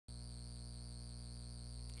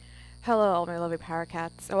Hello, all my lovely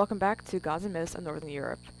PowerCats, and welcome back to Gods and Myths of Northern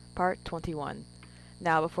Europe, Part 21.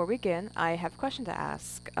 Now, before we begin, I have a question to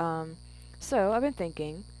ask. So I've been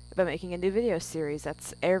thinking about making a new video series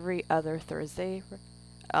that's every other Thursday.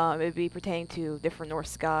 It'd be pertaining to different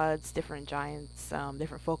Norse gods, different giants,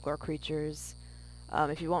 different folklore creatures.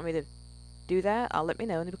 If you want me to do that, let me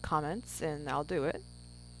know in the comments, and I'll do it.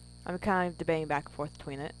 I'm kind of debating back and forth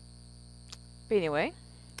between it. But anyway,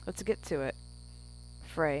 let's get to it.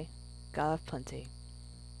 Frey God of Plenty.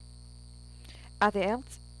 At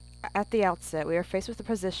the outset, we are faced with the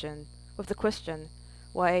question,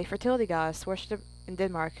 why a fertility goddess worshipped in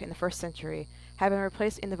Denmark in the 1st century had been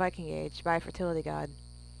replaced in the Viking Age by a fertility god.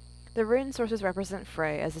 The written sources represent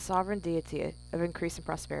Frey as the sovereign deity of increasing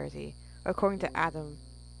prosperity, according to Adam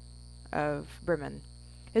of Bremen.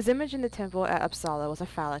 His image in the temple at Uppsala was a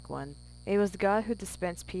phallic one, and he was the god who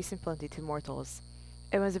dispensed peace and plenty to mortals,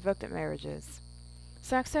 and was evoked at marriages.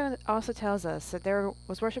 Saxo also tells us that there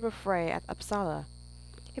was worship of Frey at Uppsala.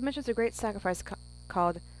 He mentions a great sacrifice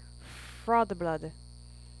called Fraudeblod,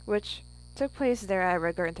 which took place there at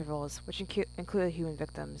regular intervals, which included human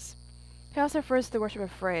victims. He also refers to the worship of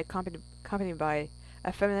Frey accompanied by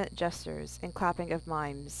effeminate gestures and clapping of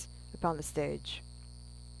mimes upon the stage,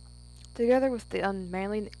 together with the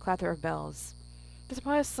unmanly clatter of bells. This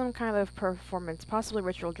implies some kind of performance, possibly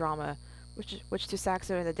ritual drama, which to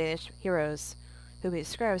Saxo and the Danish heroes whom he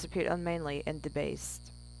describes appeared unmanly and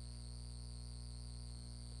debased.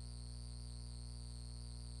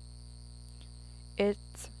 It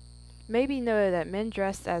may be noted that men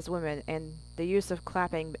dressed as women and the use of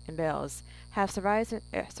clapping and bells have survived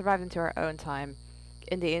into our own time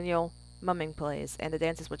in the annual mumming plays and the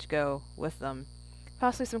dances which go with them,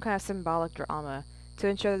 possibly some kind of symbolic drama to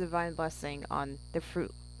ensure the divine blessing on the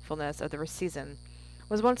fruitfulness of the season,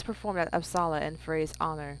 was once performed at Uppsala in Frey's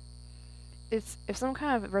honor. If some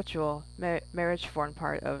kind of ritual marriage formed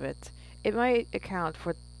part of it, it might account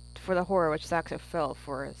for the horror which Saxo felt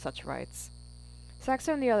for such rites.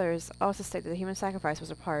 Saxo and the others also state that human sacrifice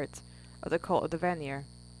was a part of the cult of the Vanir.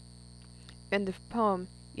 In the poem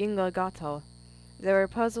Yngla Gattal, there were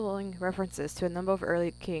puzzling references to a number of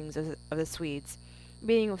early kings of the Swedes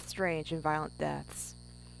meeting with strange and violent deaths.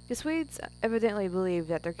 The Swedes evidently believed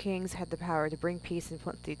that their kings had the power to bring peace and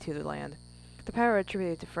plenty to the land, the power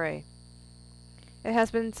attributed to Frey. It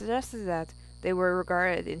has been suggested that they were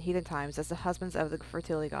regarded in heathen times as the husbands of the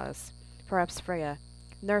fertility goddess, perhaps Freya,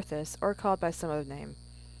 Nerthus, or called by some other name,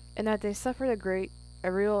 and that they suffered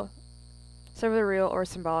a real or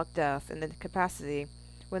symbolic death in the capacity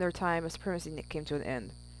when their time of supremacy came to an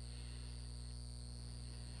end.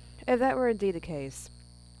 If that were indeed the case,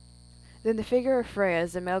 then the figure of Freya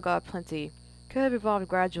as the male god of plenty could have evolved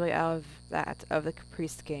gradually out of that of the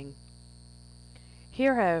priest king.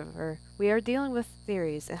 Here, however, we are dealing with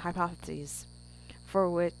theories and hypotheses, for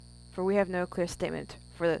we have no clear statement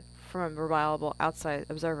from reliable outside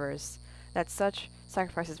observers that such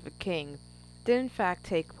sacrifices of a king did in fact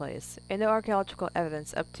take place, and no archaeological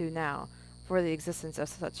evidence up to now for the existence of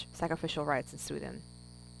such sacrificial rites in Sweden.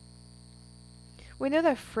 We know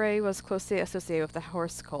that Frey was closely associated with the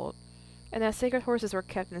horse cult, and that sacred horses were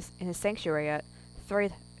kept in his sanctuary at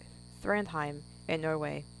Thrandheim in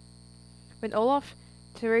Norway. When Olaf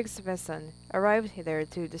Tryggvason arrived there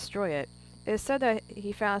to destroy it, it is said that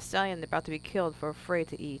he found a stallion about to be killed for Frey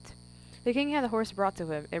to eat. The king had the horse brought to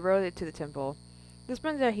him and rode it to the temple. This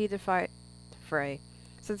meant that he defied Frey,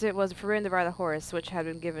 since it was forbidden to ride a horse which had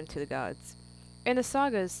been given to the gods. In the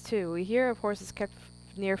sagas, too, we hear of horses kept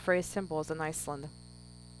near Frey's temples in Iceland.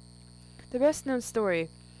 The best known story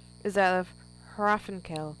is that of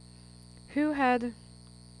Hrafnkel, who had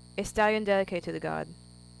a stallion dedicated to the god,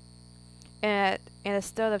 and a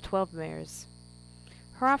stud of 12 mares.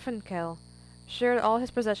 Hrafnkel shared all his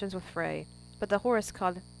possessions with Frey, but the horse,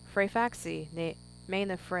 called Freyfaxi, Mane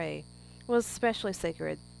of Frey, was especially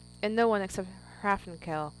sacred, and no one except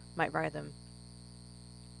Hrafnkel might ride them.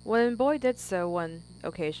 When a boy did so one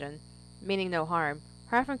occasion, meaning no harm,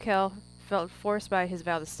 Hrafnkel felt forced by his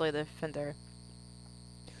vow to slay the offender.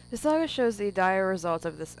 The saga shows the dire results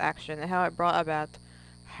of this action and how it brought about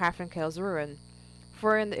Hrafnkel's ruin,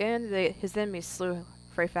 for in the end his enemies slew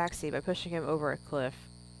Freyfaxi by pushing him over a cliff,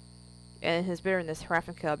 and in his bitterness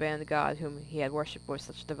Hrafnkel abandoned the god whom he had worshipped with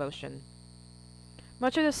such devotion.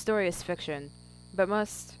 Much of this story is fiction, but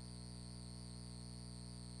must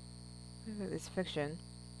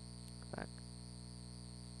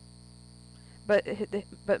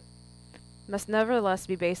nevertheless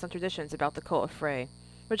be based on traditions about the cult of Frey,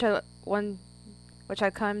 which had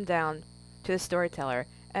come down to the storyteller,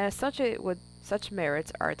 and as such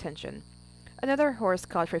merits our attention. Another horse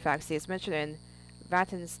called Freyfaxi is mentioned in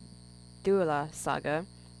Vatnsdalr Dula saga,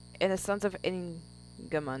 and the sons of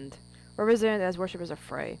Ingemund, represented as worshippers of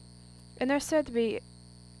Frey, and they're said to be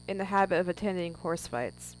in the habit of attending horse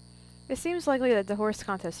fights. It seems likely that the horse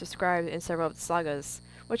contests described in several of the sagas,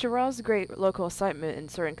 which aroused great local excitement in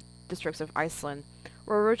certain districts of Iceland,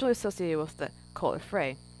 were originally associated with the cult of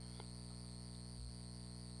Frey.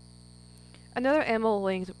 Another animal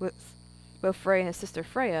linked with both Frey and his sister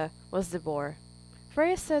Freya was the boar.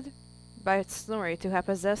 Frey is said by Snorri to have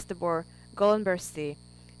possessed the boar Goldenbursti,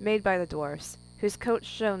 made by the dwarfs, whose coat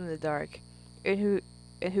shone in the dark, and who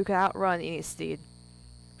could outrun any steed.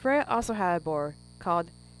 Freya also had a boar called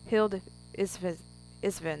Hild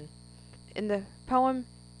Isvin. In the poem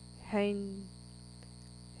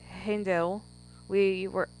Heimdall, we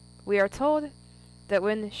are told that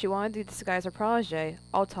when she wanted to disguise her protege,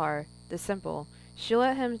 Altar, the simple, she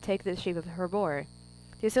let him take the shape of her boar.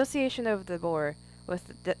 The association of the boar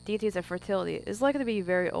with the deities of fertility is likely to be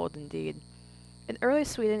very old indeed. In early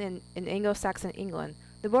Sweden and in Anglo-Saxon England,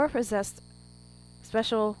 the boar possessed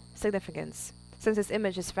special significance, since its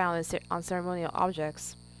image is found on ceremonial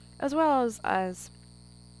objects, as well as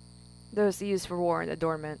those used for war and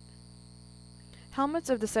adornment. Helmets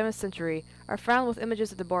of the 7th century are found with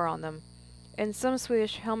images of the boar on them, and some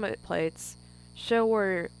Swedish helmet plates show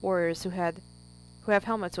warriors who have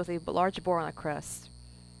helmets with a large boar on a crest.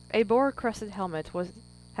 A boar-crested helmet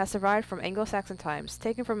has survived from Anglo-Saxon times,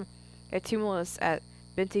 taken from a tumulus at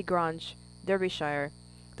Binty Grange, Derbyshire.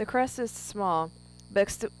 The crest is small,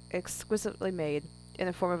 but exquisitely made, in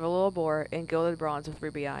the form of a little boar in gilded bronze with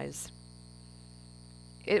ruby eyes.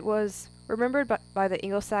 It was remembered by the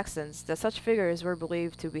Anglo-Saxons that such figures were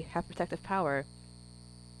believed to have protective power.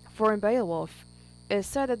 For in Beowulf, it is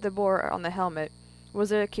said that the boar on the helmet was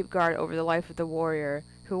there to keep guard over the life of the warrior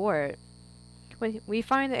who wore it. When we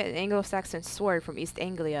find an Anglo-Saxon sword from East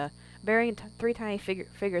Anglia, bearing 3 tiny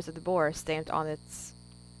figures of the boar stamped on its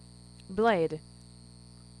blade,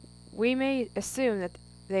 we may assume that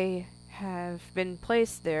they have been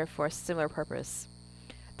placed there for a similar purpose.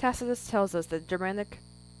 Tacitus tells us that the Germanic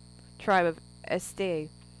tribe of Este,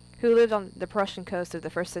 who lived on the Prussian coast of the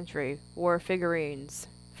 1st century, wore figures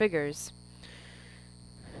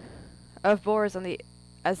of boars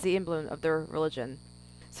as the emblem of their religion.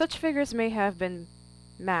 Such figures may have been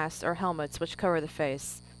masks or helmets which cover the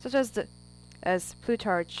face, such as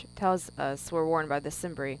Plutarch tells us were worn by the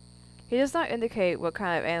Cimbri. He does not indicate what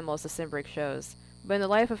kind of animals the Cimbri shows, but in the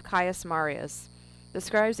life of Caius Marius,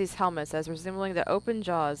 describes these helmets as resembling the open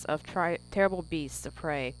jaws of terrible beasts of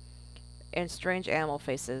prey and strange animal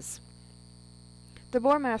faces. The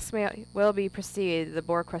boar mask may well be preceded the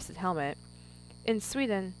boar-crested helmet. In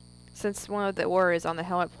Sweden, since one of the warriors on the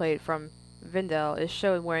helmet plate from Vindel is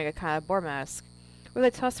shown wearing a kind of boar mask, with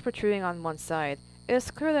a tusk protruding on one side, it is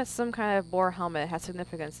clear that some kind of boar helmet had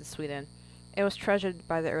significance in Sweden, and was treasured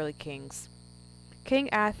by the early kings. King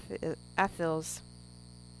Athils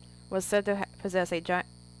was said to possess a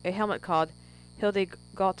helmet called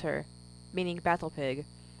Hildigalter, meaning battle pig,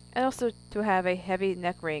 and also to have a heavy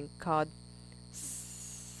neck ring called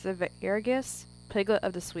Severgus, piglet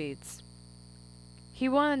of the Swedes. He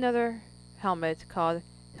won another helmet called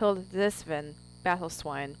Hildisvin, battle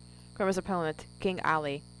swine, from his opponent, King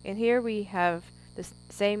Ali, and here we have the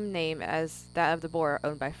same name as that of the boar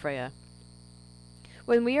owned by Freya.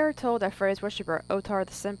 When we are told that Freya's worshipper, Otar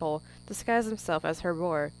the Simple, disguised himself as her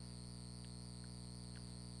boar,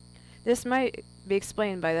 this might be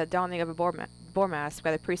explained by the donning of a boar mask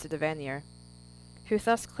by the priest of the Vanir, who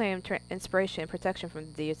thus claimed inspiration and protection from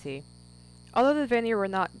the deity. Although the Vanir were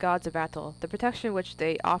not gods of battle, the protection which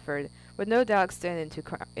they offered would no doubt extend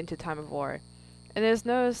into time of war, and it is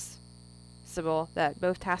noticeable that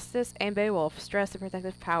both Tacitus and Beowulf stress the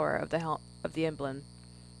protective power of the emblem.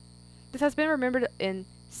 This has been remembered in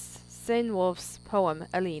Steinwolf's poem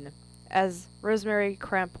Aline, as Rosemary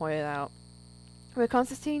Cramp pointed out. When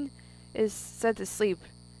Constantine is said to sleep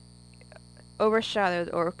overshadowed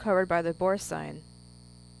or covered by the boar sign.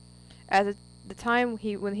 At the time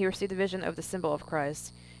when he received the vision of the symbol of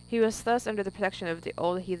Christ, he was thus under the protection of the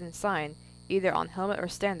old heathen sign, either on helmet or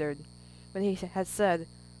standard, when he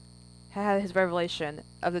had his revelation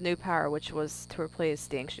of the new power which was to replace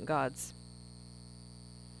the ancient gods.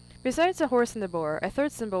 Besides the horse and the boar, a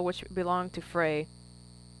third symbol which belonged to Frey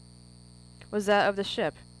was that of the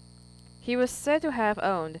ship. He was said to have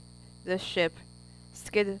owned the ship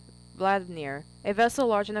Skidbladnir, a vessel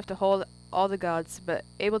large enough to hold all the gods, but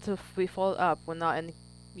able to be folded up when not in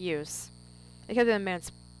use. It kept in a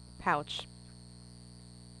man's pouch.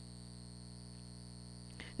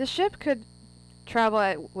 The ship could travel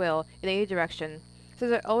at will in any direction,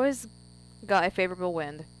 since it always got a favorable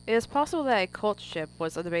wind. It is possible that a cult ship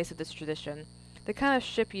was on the base of this tradition, the kind of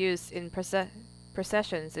ship used in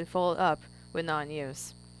processions and folded up when not in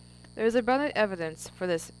use. There is abundant evidence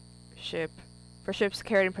for ship, ships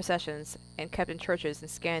carried in processions and kept in churches in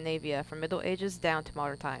Scandinavia from Middle Ages down to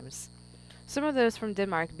modern times. Some of those from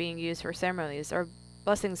Denmark being used for ceremonies or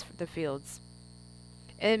blessings for the fields.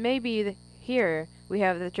 And it may be that here we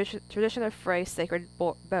have the tradition of Frey's sacred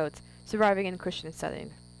boat surviving in Christian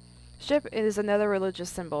setting. Ship is another religious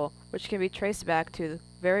symbol which can be traced back to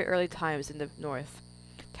very early times in the north.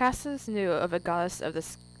 Tacitus knew of a goddess of the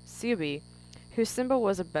Subi, whose symbol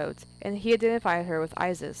was a boat, and he identified her with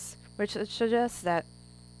Isis, which suggests that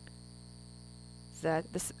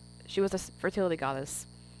she was a fertility goddess.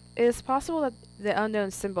 It is possible that the unknown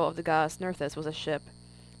symbol of the goddess Nerthus was a ship,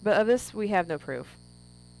 but of this we have no proof.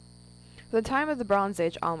 From the time of the Bronze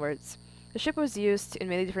Age onwards, the ship was used in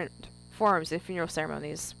many different forms in funeral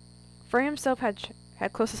ceremonies. Frey himself had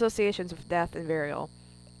close associations with death and burial,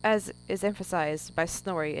 as is emphasized by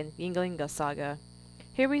Snorri in Ynglinga saga.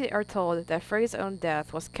 Here we are told that Frey's own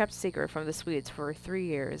death was kept secret from the Swedes for 3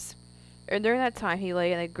 years, and during that time he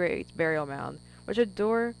lay in a great burial mound, which had a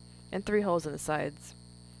door and 3 holes in the sides,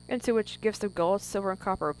 into which gifts of gold, silver, and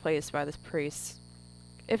copper were placed by the priests.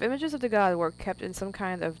 If images of the god were kept in some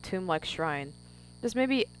kind of tomb-like shrine, this may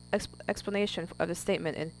be explanation of the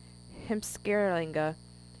statement in Himskerlinga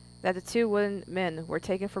that the 2 wooden men were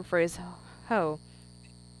taken from Frey's hoe,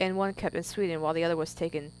 and one kept in Sweden while the other was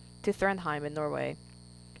taken to Thrandheim in Norway.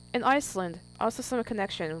 In Iceland, also some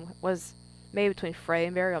connection was made between Frey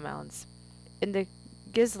and burial mounds. In the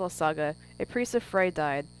Gisla saga, a priest of Frey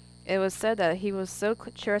died, and it was said that he was so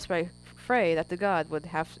cherished by Frey that the god would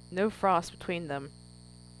have no frost between them,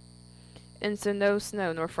 and so no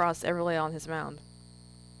snow nor frost ever lay on his mound.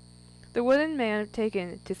 The wooden man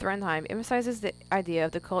taken to Thrandheim emphasizes the idea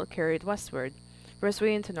of the cult carried westward, from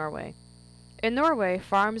Sweden to Norway. In Norway,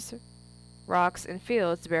 farms, rocks, and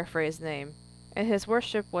fields bear Frey's name, and his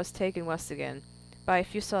worship was taken west again, by a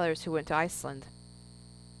few settlers who went to Iceland.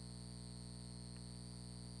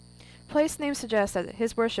 Place names suggest that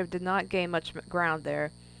his worship did not gain much ground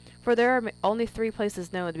there, for there are only 3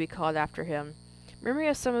 places known to be called after him. Memory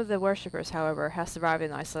of some of the worshippers, however, has survived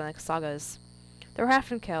in Icelandic sagas. The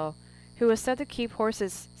Hrafnkel, who was said to keep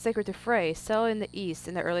horses sacred to Frey, settled in the east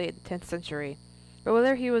in the early 10th century, but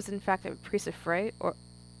whether he was in fact a priest of Frey, or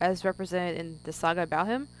as represented in the saga about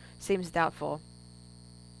him, seems doubtful.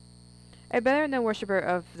 A better-known worshipper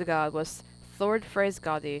of the god was Thord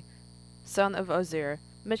Freysgadi, son of Ozir,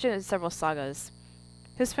 mentioned in several sagas.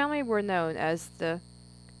 His family were known as the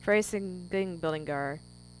Freysingingbilingar,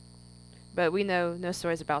 but we know no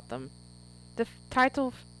stories about them. The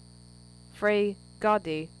title Frey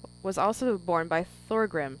Godi was also borne by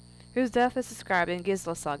Thorgrim, whose death is described in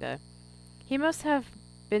Gisla saga. He must have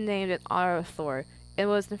been named in honor of Thor, and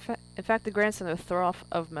was in fact the grandson of Thorolf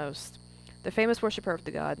of Most, the famous worshipper of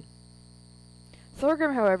the god.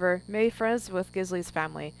 Thorgrim, however, made friends with Gisli's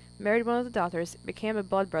family, married one of the daughters, became a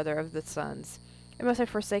blood brother of the sons, and must have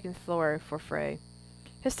forsaken Thor for Frey.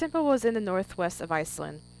 His temple was in the northwest of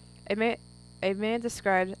Iceland. A man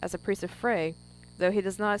described as a priest of Frey, though he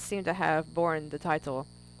does not seem to have borne the title,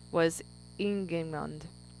 was Ingimund.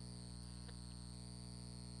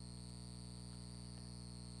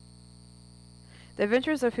 The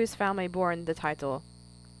adventures of whose family borne the title,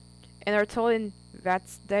 and are told in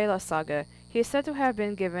Vatsdala saga. He is said to have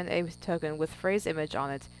been given a token with Frey's image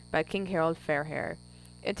on it by King Harald Fairhair,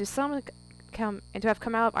 and to have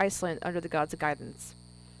come out of Iceland under the god's guidance.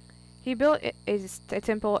 He built a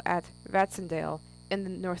temple at Vatsendale in the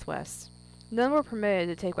northwest. None were permitted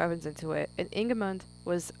to take weapons into it, and Ingemund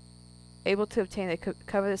was able to obtain a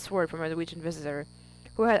coveted sword from a Norwegian visitor,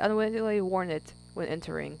 who had unwittingly worn it when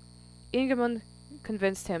entering. Ingemund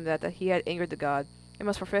convinced him that he had angered the god, and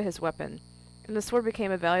must forfeit his weapon, and the sword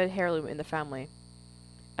became a valued heirloom in the family.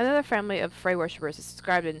 Another family of Frey worshippers is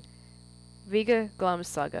described in Viga Glum's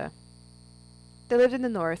saga. They lived in the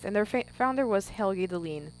north, and their founder was Helgi the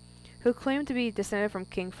Lean, who claimed to be descended from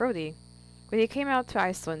King Frodi. When he came out to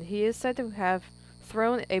Iceland, he is said to have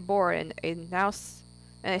thrown a boar and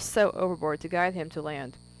a sow overboard to guide him to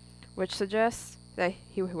land, which suggests that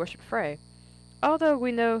he worshipped Frey. Although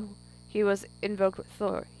we know he also invoked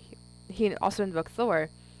Thor,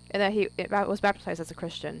 and that he was baptized as a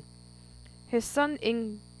Christian. His son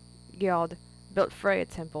Ingjald built Frey a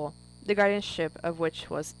temple, the guardianship of which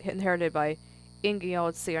was inherited by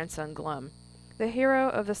Ingjald's grandson Glum, the hero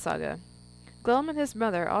of the saga. Glum and his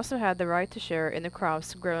mother also had the right to share in the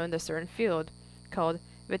crops grown in a certain field, called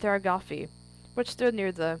Vitargafi, which stood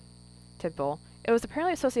near the temple. It was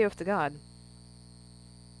apparently associated with the god.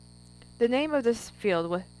 The name of this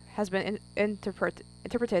field has been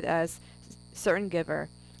interpreted as certain giver,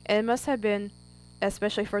 and it must have been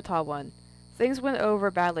especially fertile one. Things went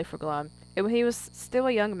over badly for Glum, and when he was still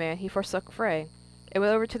a young man, he forsook Frey, and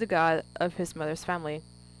went over to the god of his mother's family.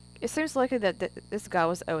 It seems likely that this god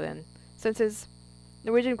was Odin, since his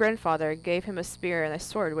Norwegian grandfather gave him a spear and a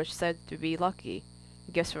sword which said to be lucky,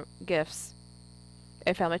 gifts,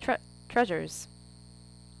 and family treasures.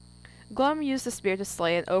 Glum used the spear to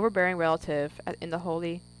slay an overbearing relative in the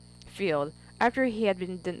holy field after he had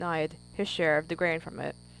been denied his share of the grain from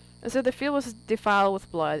it, and so the field was defiled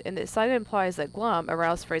with blood, and the side implies that Glum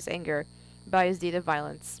aroused Frey's anger by his deed of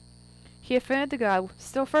violence. He offended the god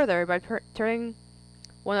still further by turning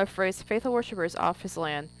one of Frey's faithful worshippers off his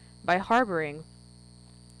land by harboring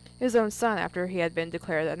his own son after he had been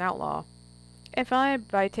declared an outlaw, and finally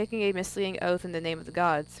by taking a misleading oath in the name of the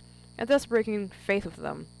gods, and thus breaking faith with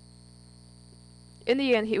them. In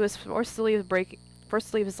the end, he was forced to leave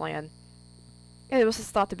his land, and it was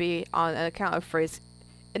thought to be on an account of Frey's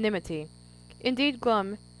enmity. Indeed,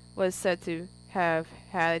 Glum was said to have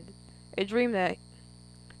had a dream that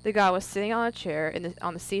the god was sitting on a chair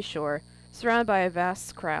on the seashore, surrounded by a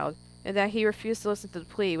vast crowd, and that he refused to listen to the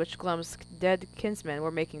plea which Glum's dead kinsmen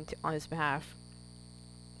were making on his behalf.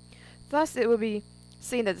 Thus, it will be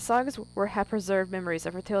seen that the sagas have preserved memories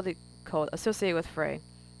of fertility cult associated with Frey,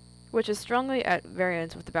 which is strongly at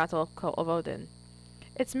variance with the battle cult of Odin.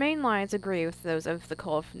 Its main lines agree with those of the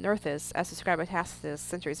cult of Nerthus, as described by Tacitus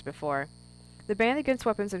centuries before. The ban against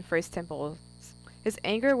weapons in Frey's temples, his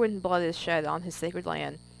anger when blood is shed on his sacred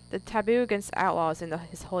land, the taboo against outlaws in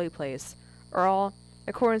his holy place, are all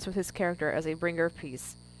in accordance with his character as a bringer of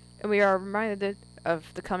peace, and we are reminded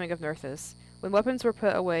of the coming of Nerthus, when weapons were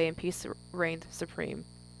put away and peace reigned supreme.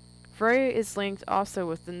 Frey is linked also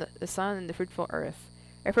with the sun and the fruitful earth.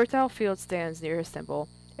 A fertile field stands near his temple,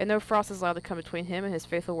 and no frost is allowed to come between him and his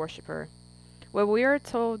faithful worshipper. Well, we are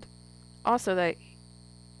told also that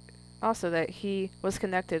he was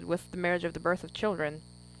connected with the marriage of the birth of children,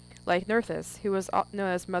 like Nerthus, who was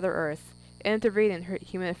known as Mother Earth, and intervened in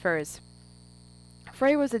human affairs.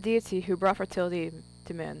 Frey was the deity who brought fertility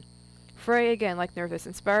to men. Frey, again, like Nerthus,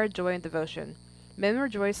 inspired joy and devotion. Men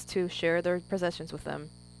rejoiced to share their possessions with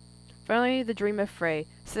them. Finally, the dream of Frey,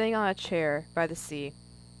 sitting on a chair by the sea,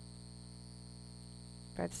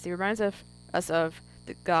 reminds us of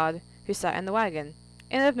the god who sat in the wagon,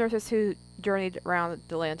 and of Nerthus who journeyed around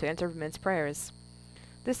the land to answer men's prayers.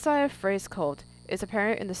 This side of Frey's cult is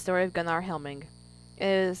apparent in the story of Gunnar Helming.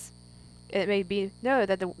 It may be noted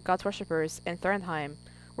that the god's worshippers in Thrandheim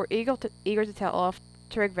were eager to tell Olaf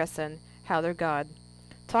Tryggvason how their god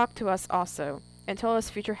talked to us also, and told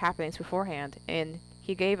us future happenings beforehand, and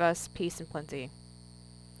he gave us peace and plenty.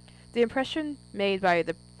 The impression made by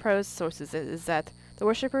the prose sources is that the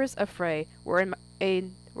worshippers of Frey were in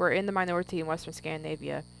the minority in Western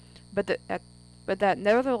Scandinavia, but that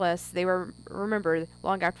nevertheless they were remembered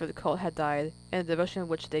long after the cult had died, and the devotion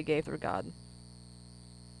which they gave their god.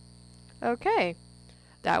 Okay,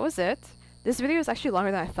 that was it. This video is actually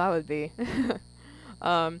longer than I thought it would be.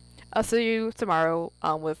 I'll see you tomorrow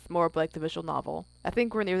with more Blake the visual novel. I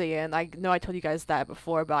think we're near the end. I know I told you guys that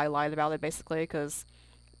before, but I lied about it basically because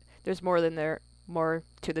there's more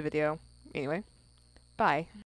to the video. Anyway, bye.